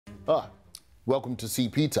Hi, welcome to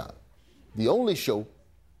CP Time, the only show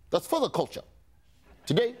that's for the culture.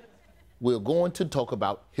 Today, we're going to talk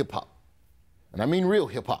about hip-hop. And I mean real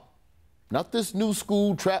hip-hop. Not this new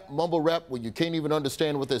school trap mumble rap where you can't even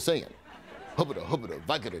understand what they're saying. Hubbada, hubbada,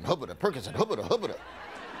 Vicodin, hubbada, Percocet, hubbada, hubbada.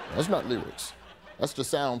 That's not lyrics. That's the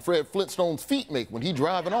sound Fred Flintstone's feet make when he's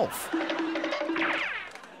driving off.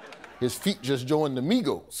 His feet just joined the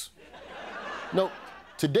Migos. No,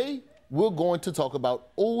 today we're going to talk about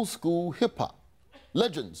old school hip-hop.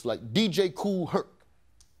 Legends like DJ Kool Herc,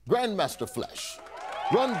 Grandmaster Flash,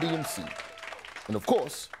 Run-DMC, and of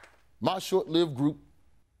course, my short-lived group,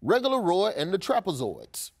 Regular Roy and the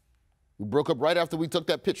Trapezoids. We broke up right after we took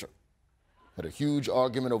that picture. Had a huge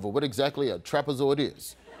argument over what exactly a trapezoid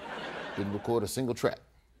is. Didn't record a single track.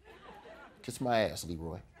 Kiss my ass,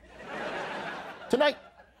 Leroy. Tonight,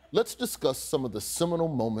 let's discuss some of the seminal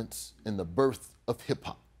moments in the birth of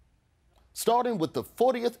hip-hop. Starting with the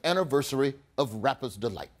 40th anniversary of Rapper's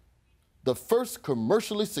Delight, the first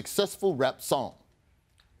commercially successful rap song.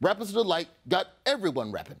 Rapper's Delight got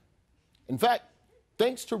everyone rapping. In fact,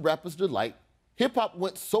 thanks to Rapper's Delight, hip-hop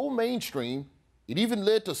went so mainstream, it even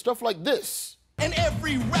led to stuff like this. And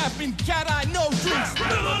every rapping cat I know drinks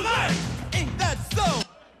Miller Lite. Ain't that so?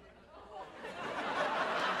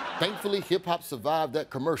 Thankfully, hip-hop survived that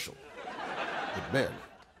commercial. But barely.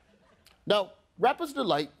 Now, Rapper's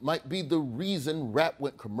Delight might be the reason rap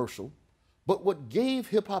went commercial, but what gave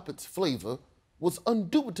hip-hop its flavor was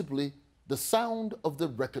indubitably the sound of the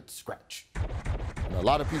record scratch. And a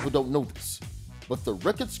lot of people don't know this, but the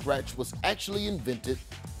record scratch was actually invented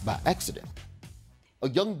by accident. A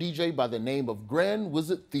young DJ by the name of Grand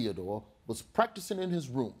Wizard Theodore was practicing in his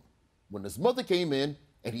room when his mother came in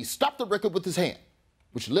and he stopped the record with his hand,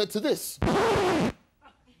 which led to this.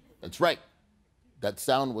 That's right. That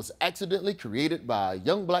sound was accidentally created by a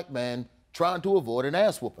young black man trying to avoid an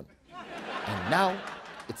ass whooping. And now,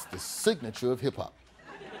 it's the signature of hip-hop.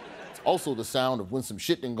 It's also the sound of when some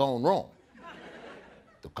shit done gone wrong.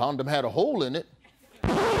 The condom had a hole in it.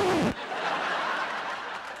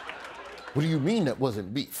 What do you mean that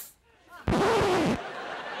wasn't beef?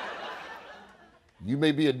 You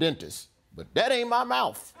may be a dentist, but that ain't my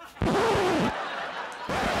mouth.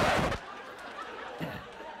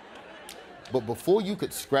 But before you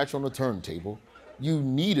could scratch on a turntable, you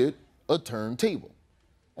needed a turntable.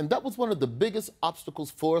 And that was one of the biggest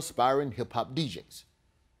obstacles for aspiring hip-hop DJs.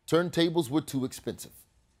 Turntables were too expensive.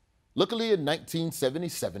 Luckily, in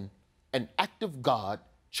 1977, an act of God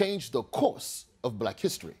changed the course of black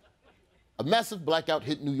history. A massive blackout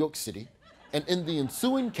hit New York City, and in the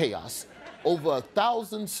ensuing chaos, over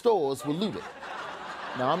 1,000 stores were looted.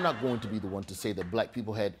 Now, I'm not going to be the one to say that black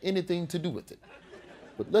people had anything to do with it.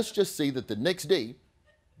 But let's just say that the next day,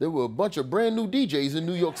 there were a bunch of brand new DJs in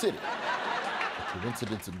New York City. A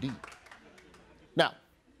coincidence indeed. Now,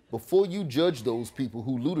 before you judge those people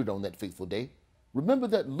who looted on that fateful day, remember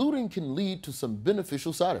that looting can lead to some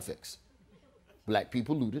beneficial side effects. Black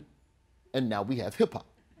people looted, and now we have hip-hop.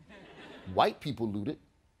 White people looted,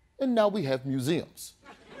 and now we have museums.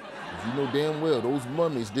 Because you know damn well those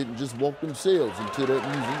mummies didn't just walk themselves into that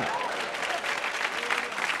museum.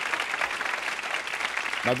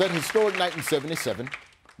 Now, that historic night in '77,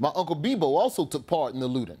 my Uncle Bebo also took part in the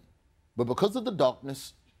looting. But because of the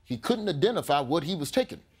darkness, he couldn't identify what he was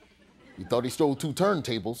taking. He thought he stole 2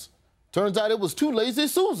 turntables. Turns out it was 2 Lazy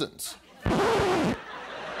Susans.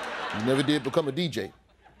 He never did become a DJ,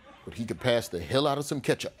 but he could pass the hell out of some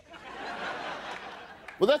ketchup.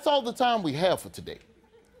 Well, that's all the time we have for today.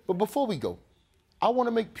 But before we go, I want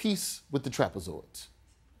to make peace with the trapezoids.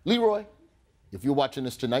 Leroy, if you're watching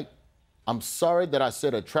this tonight, I'm sorry that I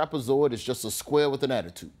said a trapezoid is just a square with an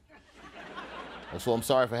attitude. Also, I'm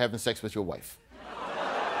sorry for having sex with your wife.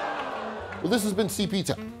 Well, this has been CP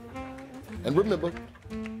Time. And remember,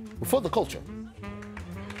 before the culture,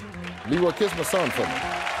 Leroy, kiss my son for me.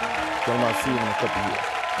 Tell him I'll see you in a couple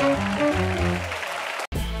years.